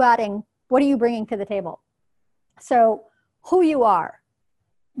 What are you adding? What are you bringing to the table? So who you are,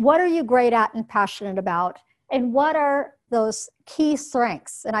 what are you great at and passionate about, and what are those key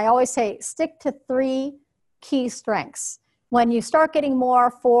strengths? And I always say, stick to 3 key strengths. When you start getting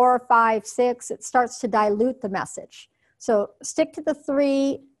more, 4, 5, 6, it starts to dilute the message. So stick to the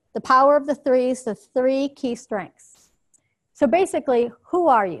 3, the power of the 3s, the 3 key strengths. So basically, who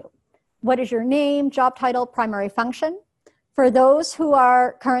are you? What is your name, job title, primary function? For those who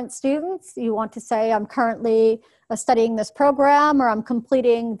are current students, you want to say, I'm currently studying this program, or I'm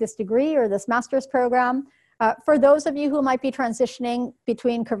completing this degree or this master's program. For those of you who might be transitioning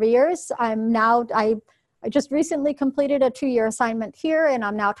between careers, I just recently completed a 2-year assignment here, and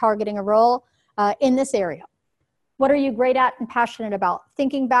I'm now targeting a role in this area. What are you great at and passionate about?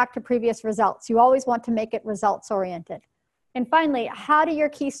 Thinking back to previous results. You always want to make it results-oriented. And finally, how do your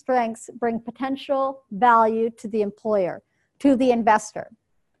key strengths bring potential value to the employer, to the investor?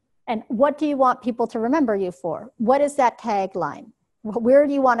 And what do you want people to remember you for? What is that tagline? Where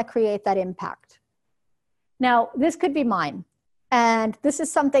do you want to create that impact? Now, this could be mine. And this is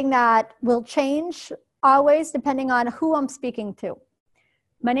something that will change always depending on who I'm speaking to.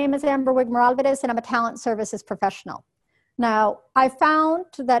 My name is Wigmore Alvarez, and I'm a talent services professional. Now, I found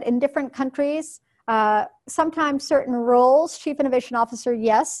that in different countries, sometimes certain roles, Chief Innovation Officer,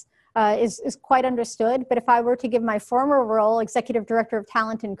 yes, is quite understood. But if I were to give my former role, Executive Director of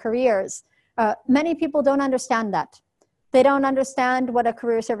Talent and Careers, many people don't understand that. They don't understand what a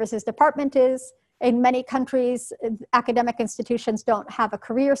career services department is. In many countries, academic institutions don't have a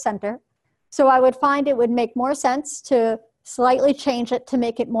career center. So I would find it would make more sense to slightly change it to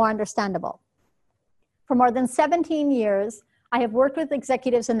make it more understandable. For more than 17 years, I have worked with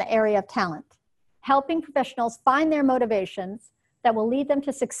executives in the area of talent, helping professionals find their motivations that will lead them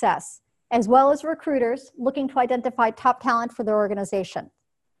to success, as well as recruiters looking to identify top talent for their organization.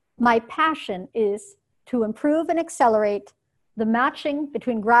 My passion is to improve and accelerate the matching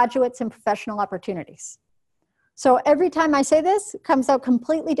between graduates and professional opportunities. So every time I say this, it comes out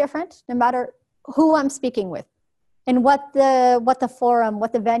completely different, no matter who I'm speaking with and what the forum,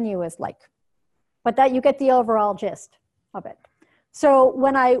 what the venue is like. But that you get the overall gist of it. So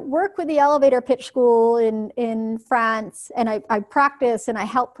when I work with the elevator pitch school in France, and I practice and I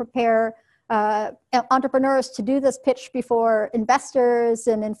help prepare entrepreneurs to do this pitch before investors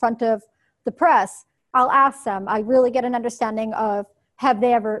and in front of the press, I'll ask them, I really get an understanding of, Have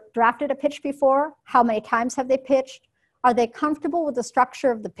they ever drafted a pitch before? How many times have they pitched? Are they comfortable with the structure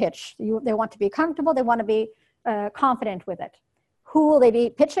of the pitch? They want to be comfortable. They want to be confident with it. Who will they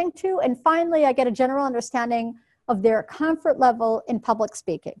be pitching to? And finally, I get a general understanding of their comfort level in public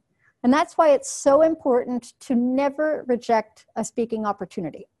speaking. And that's why it's so important to never reject a speaking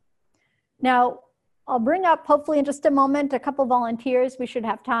opportunity. Now, I'll bring up, hopefully in just a moment, a couple volunteers. We should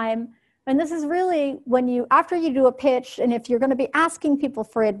have time. And this is really when after you do a pitch, and if you're going to be asking people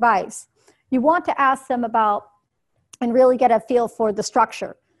for advice, you want to ask them about and really get a feel for the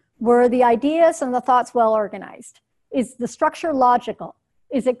structure. Were the ideas and the thoughts well organized? Is the structure logical?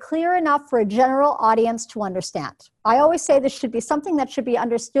 Is it clear enough for a general audience to understand? I always say this should be something that should be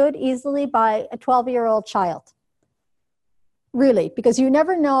understood easily by a 12-year-old child. Really, because you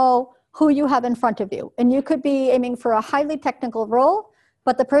never know who you have in front of you. And you could be aiming for a highly technical role,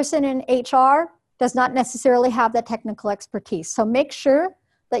 but the person in HR does not necessarily have that technical expertise. So make sure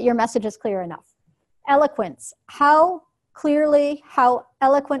that your message is clear enough. Eloquence. How clearly, how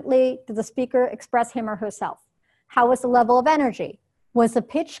eloquently did the speaker express him or herself? How was the level of energy? Was the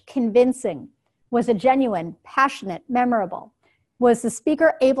pitch convincing? Was it genuine, passionate, memorable? Was the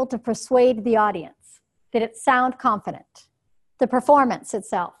speaker able to persuade the audience? Did it sound confident? The performance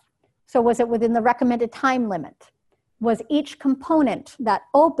itself. So was it within the recommended time limit? Was each component, that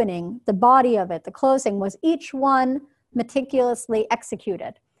opening, the body of it, the closing, was each one meticulously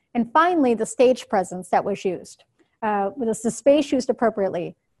executed? And finally, the stage presence that was used. Was the space used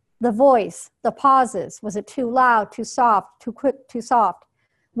appropriately? The voice, the pauses, was it too loud, too soft, too quick, too soft?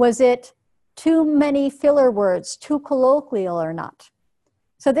 Was it too many filler words, too colloquial or not?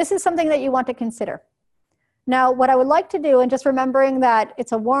 So this is something that you want to consider. Now, what I would like to do, and just remembering that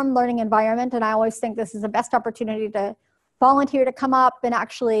it's a warm learning environment, and I always think this is the best opportunity to volunteer to come up and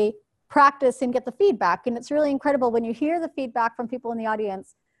actually practice and get the feedback. And it's really incredible when you hear the feedback from people in the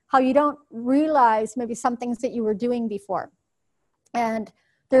audience, how you don't realize maybe some things that you were doing before. And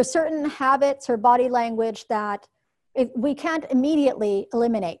there are certain habits or body language that we can't immediately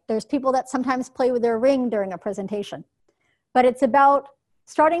eliminate. There's people that sometimes play with their ring during a presentation. But it's about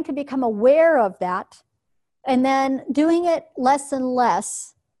starting to become aware of that and then doing it less and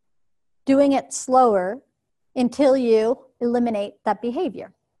less, doing it slower until you eliminate that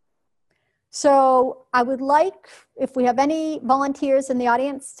behavior. So I would like, if we have any volunteers in the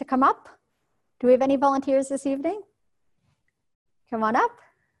audience, to come up. Do we have any volunteers this evening? Come on up.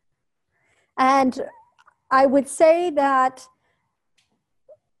 And I would say that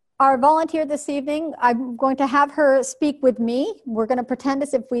our volunteer this evening, I'm going to have her speak with me. We're going to pretend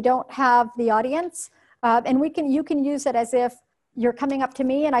as if we don't have the audience. And you can use it as if you're coming up to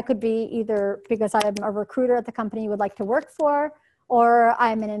me, and I could be either because I'm a recruiter at the company you would like to work for, or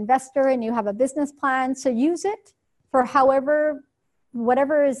I'm an investor and you have a business plan. So use it for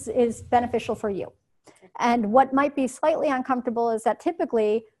whatever is beneficial for you. And what might be slightly uncomfortable is that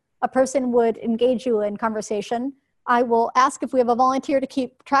typically a person would engage you in conversation. I will ask if we have a volunteer to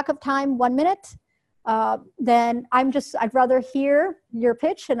keep track of time, 1 minute. Then I'd rather hear your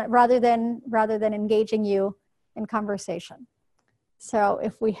pitch and rather than engaging you in conversation. So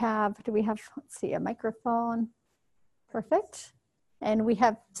if do we have, let's see, a microphone? Perfect. And we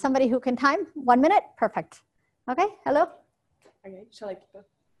have somebody who can time, 1 minute, perfect. Okay, hello? Okay, shall I keep it?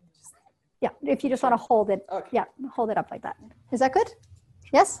 Yeah, if you just want to hold it, okay. Yeah, hold it up like that. Is that good?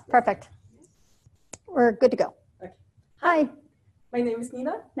 Yes, perfect. We're good to go. Okay. Hi. My name is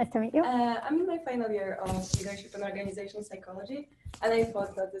Nina. Nice to meet you. I'm in my final year of leadership and organizational psychology, and I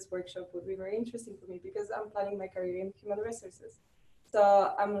thought that this workshop would be very interesting for me because I'm planning my career in human resources.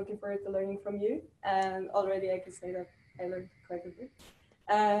 So I'm looking forward to learning from you, and already I could say that I learned quite a bit.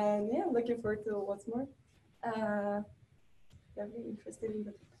 And yeah, I'm looking forward to what's more. Definitely interested in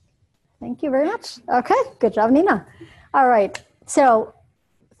that. Thank you very much. Okay, good job, Nina. All right, so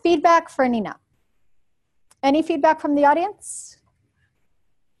feedback for Nina. Any feedback from the audience?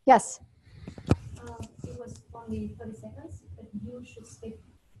 Yes. It was only 30 seconds, but you should speak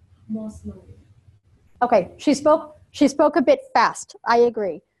more slowly. Okay, she spoke a bit fast. I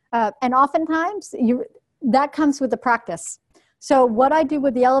agree. And oftentimes that comes with the practice. So what I do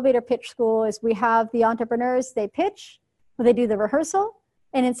with the elevator pitch school is we have the entrepreneurs, they pitch, they do the rehearsal,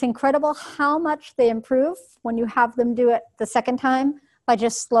 and it's incredible how much they improve when you have them do it the second time by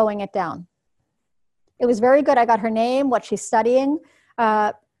just slowing it down. It was very good. I got her name, what she's studying.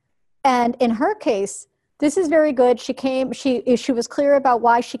 And in her case, this is very good. She was clear about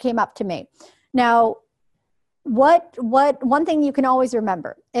why she came up to me. Now, one thing you can always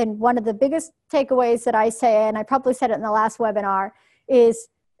remember, and one of the biggest takeaways that I say, and I probably said it in the last webinar, is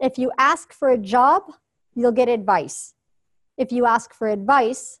if you ask for a job, you'll get advice. if you ask for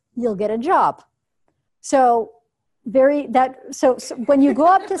advice, you'll get a job. So when you go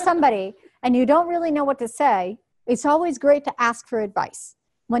up to somebody and you don't really know what to say, it's always great to ask for advice.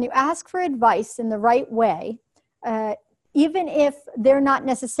 When you ask for advice in the right way, even if they're not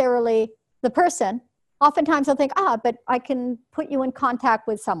necessarily the person, oftentimes they'll think, but I can put you in contact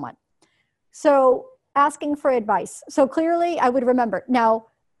with someone. So asking for advice. So clearly I would remember. Now,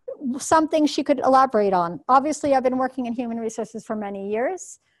 something she could elaborate on. Obviously, I've been working in human resources for many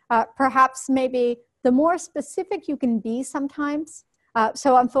years. Perhaps maybe the more specific you can be sometimes.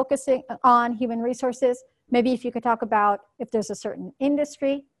 So I'm focusing on human resources. Maybe if you could talk about if there's a certain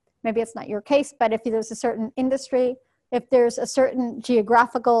industry, maybe it's not your case, but if there's a certain industry, if there's a certain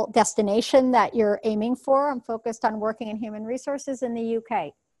geographical destination that you're aiming for. I'm focused on working in human resources in the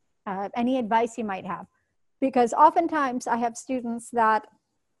UK. Any advice you might have. Because oftentimes I have students that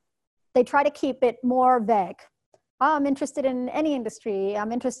they try to keep it more vague. I'm interested in any industry.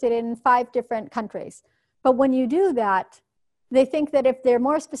 I'm interested in 5 different countries. But when you do that, they think that if they're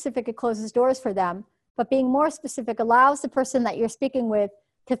more specific, it closes doors for them. But being more specific allows the person that you're speaking with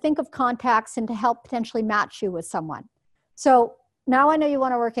to think of contacts and to help potentially match you with someone. So now I know you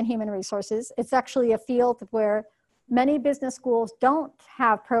want to work in human resources. It's actually a field where many business schools don't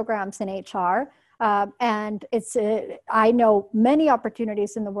have programs in HR. And I know many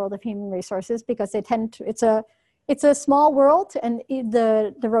opportunities in the world of human resources because they tend to, it's a small world, and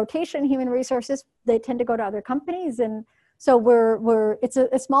the rotation in human resources, they tend to go to other companies. And so it's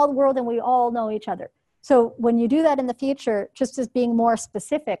a small world and we all know each other. So when you do that in the future, just as being more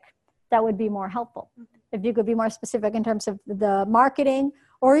specific, that would be more helpful. If you could be more specific in terms of the marketing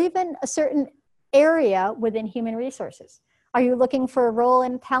or even a certain area within human resources. Are you looking for a role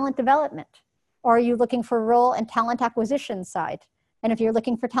in talent development? Or are you looking for a role in talent acquisition side? And if you're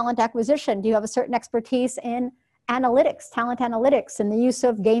looking for talent acquisition, do you have a certain expertise in analytics, talent analytics, and the use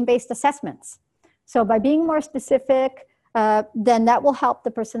of game-based assessments? So by being more specific, then that will help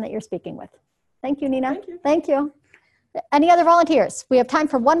the person that you're speaking with. Thank you, Nina. Thank you. Thank you. Any other volunteers? We have time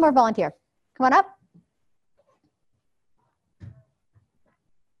for one more volunteer. Come on up.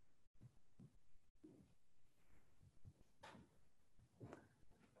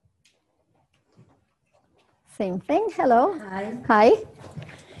 Same thing. Hello. Hi. Hi.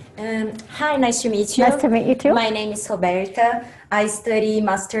 Hi, nice to meet you. Nice to meet you too. My name is Roberta. I study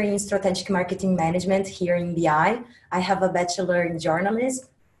Master in Strategic Marketing Management here in BI. I have a Bachelor in Journalism.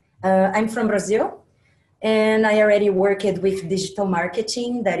 I'm from Brazil, and I already worked with digital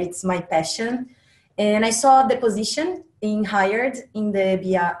marketing. That it's my passion. And I saw the position in Hired in the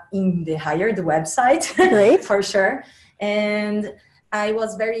BI, in the Hired website. Great. For sure. And I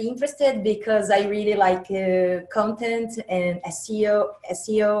was very interested because I really like content and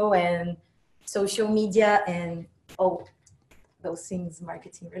SEO and social media and all those things,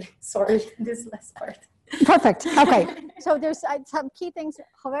 marketing really. Sorry, this last part. Perfect. Okay. So there's some key things.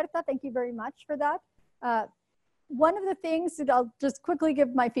 Roberta, thank you very much for that. One of the things that I'll just quickly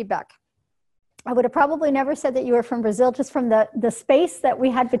give my feedback. I would have probably never said that you were from Brazil just from the space that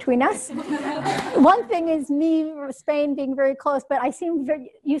we had between us. One thing is me, Spain, being very close, but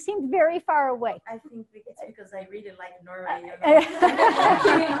you seemed very far away. I think it's because I really like Norway.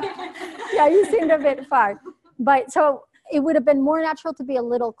 Yeah, you seemed a bit far. But so it would have been more natural to be a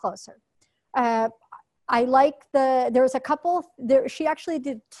little closer. I like there was a couple, she actually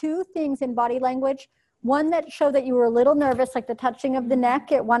did 2 things in body language. One that showed that you were a little nervous, like the touching of the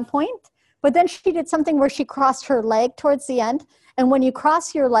neck at one point. But then she did something where she crossed her leg towards the end. And when you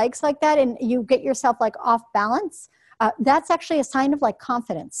cross your legs like that and you get yourself like off balance, that's actually a sign of like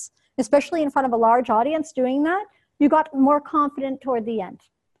confidence, especially in front of a large audience doing that. You got more confident toward the end,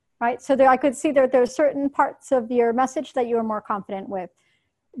 right? So I could see there are certain parts of your message that you were more confident with.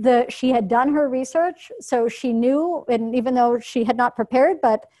 She had done her research, so she knew, and even though she had not prepared,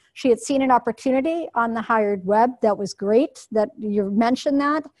 but she had seen an opportunity on the Hired web that was great, that you mentioned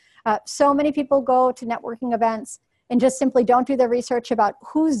that. So many people go to networking events and just simply don't do their research about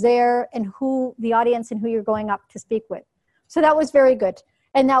who's there and who the audience and who you're going up to speak with. So that was very good.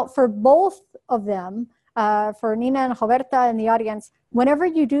 And now for both of them, for Nina and Roberta and the audience, whenever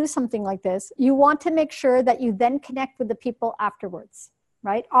you do something like this, you want to make sure that you then connect with the people afterwards,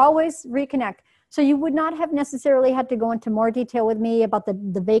 right? Always reconnect. So you would not have necessarily had to go into more detail with me about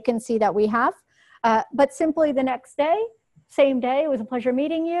the vacancy that we have, but simply the next day, same day, it was a pleasure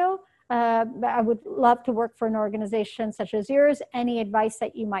meeting you. I would love to work for an organization such as yours. Any advice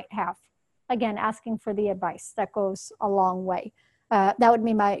that you might have. Again, asking for the advice. That goes a long way. That would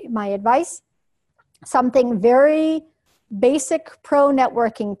be my advice. Something very basic pro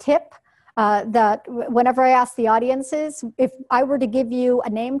networking tip. that whenever I ask the audiences, if I were to give you a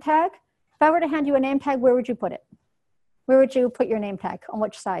name tag, if I were to hand you a name tag, where would you put it? Where would you put your name tag? On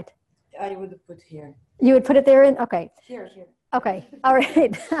which side? I would put here. You would put it there in, okay. Here. Okay, all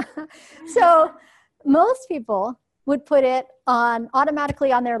right. So most people would put it on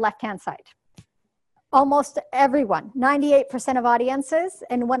automatically on their left-hand side. Almost everyone, 98% of audiences.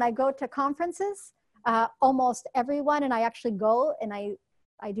 And when I go to conferences, almost everyone, and I actually go and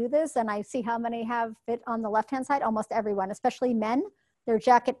I do this and I see how many have it on the left-hand side, almost everyone, especially men, their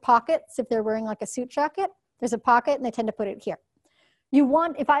jacket pockets, if they're wearing like a suit jacket, there's a pocket and they tend to put it here. You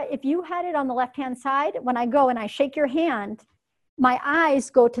want, if you had it on the left-hand side, when I go and I shake your hand, my eyes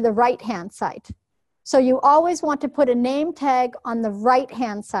go to the right-hand side. So you always want to put a name tag on the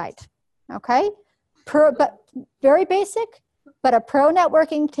right-hand side, okay? But very basic, but a pro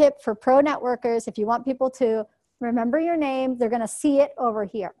networking tip for pro networkers, if you want people to remember your name, they're gonna see it over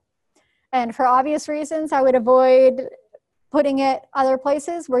here. And for obvious reasons, I would avoid putting it other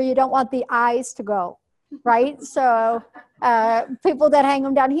places where you don't want the eyes to go, right? So people that hang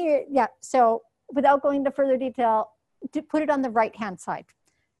them down here, yeah. So without going into further detail, to put it on the right-hand side.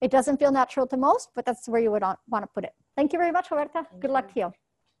 It doesn't feel natural to most, but that's where you would want to put it. Thank you very much, Roberta. Good luck to you.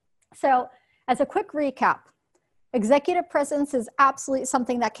 So as a quick recap, executive presence is absolutely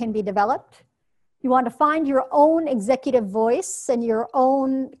something that can be developed. You want to find your own executive voice and your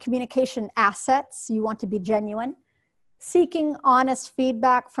own communication assets. You want to be genuine, seeking honest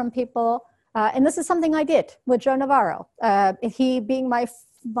feedback from people. And this is something I did with Joe Navarro. He being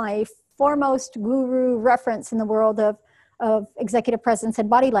my foremost guru reference in the world of executive presence and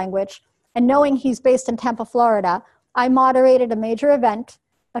body language, and knowing he's based in Tampa, Florida, I moderated a major event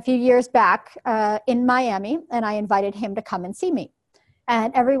a few years back in Miami, and I invited him to come and see me.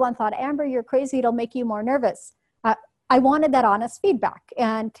 And everyone thought, Amber, you're crazy, it'll make you more nervous. I wanted that honest feedback.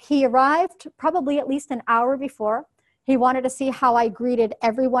 And he arrived probably at least an hour before. He wanted to see how I greeted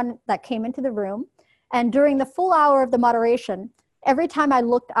everyone that came into the room. And during the full hour of the moderation, every time I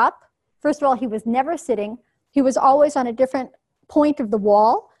looked up, first of all, he was never sitting. He was always on a different point of the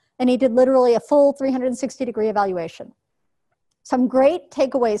wall, and he did literally a full 360-degree evaluation. Some great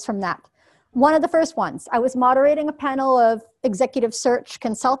takeaways from that. One of the first ones, I was moderating a panel of executive search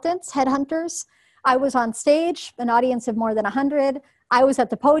consultants, headhunters. I was on stage, an audience of more than 100. I was at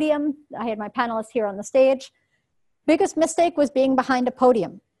the podium. I had my panelists here on the stage. Biggest mistake was being behind a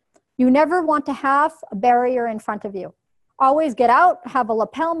podium. You never want to have a barrier in front of you. Always get out, have a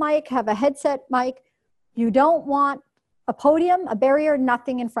lapel mic, have a headset mic. You don't want a podium, a barrier,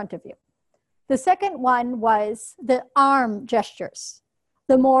 nothing in front of you. The second one was the arm gestures.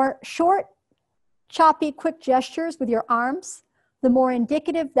 The more short, choppy, quick gestures with your arms, the more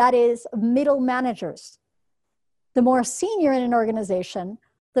indicative that is of middle managers. The more senior in an organization,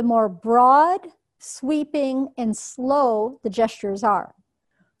 the more broad, sweeping, and slow the gestures are.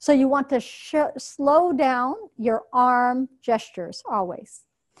 So you want to slow down your arm gestures always.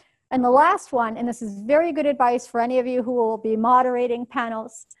 And the last one, and this is very good advice for any of you who will be moderating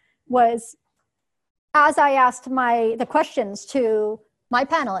panels, was as I asked the questions to my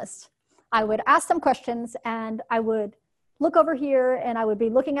panelists, I would ask them questions and I would look over here and I would be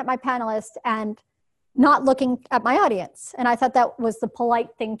looking at my panelists and not looking at my audience. And I thought that was the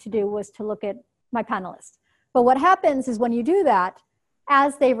polite thing to do, was to look at my panelists. But what happens is when you do that,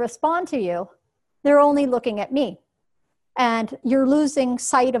 as they respond to you, they're only looking at me. And you're losing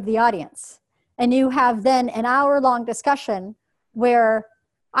sight of the audience. And you have then an hour-long discussion where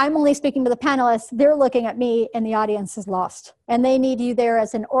I'm only speaking to the panelists, they're looking at me, and the audience is lost. And they need you there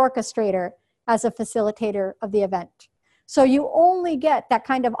as an orchestrator, as a facilitator of the event. So you only get that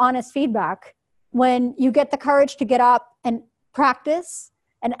kind of honest feedback when you get the courage to get up and practice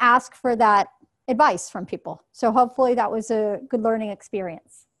and ask for that advice from people. So hopefully that was a good learning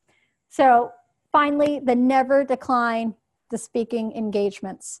experience. So finally, the never decline the speaking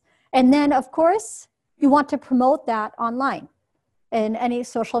engagements. And then, of course, you want to promote that online in any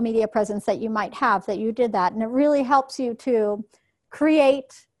social media presence that you might have, that you did that. And it really helps you to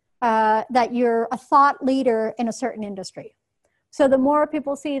create that you're a thought leader in a certain industry. So the more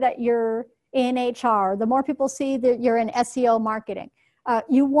people see that you're in HR, the more people see that you're in SEO marketing,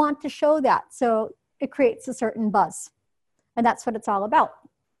 you want to show that. So it creates a certain buzz. And that's what it's all about.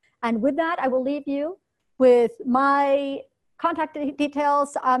 And with that, I will leave you with my contact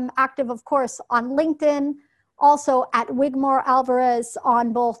details. I'm active, of course, on LinkedIn, also at Wigmore Alvarez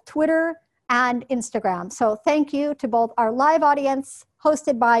on both Twitter and Instagram. So thank you to both our live audience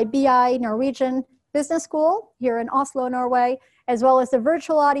hosted by BI Norwegian Business School here in Oslo, Norway, as well as the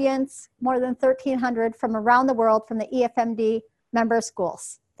virtual audience, more than 1,300 from around the world from the EFMD member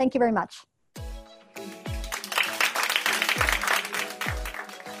schools. Thank you very much.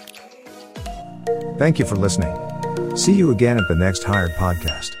 Thank you for listening. See you again at the next Hired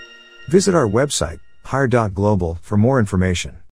podcast. Visit our website, hire.global, for more information.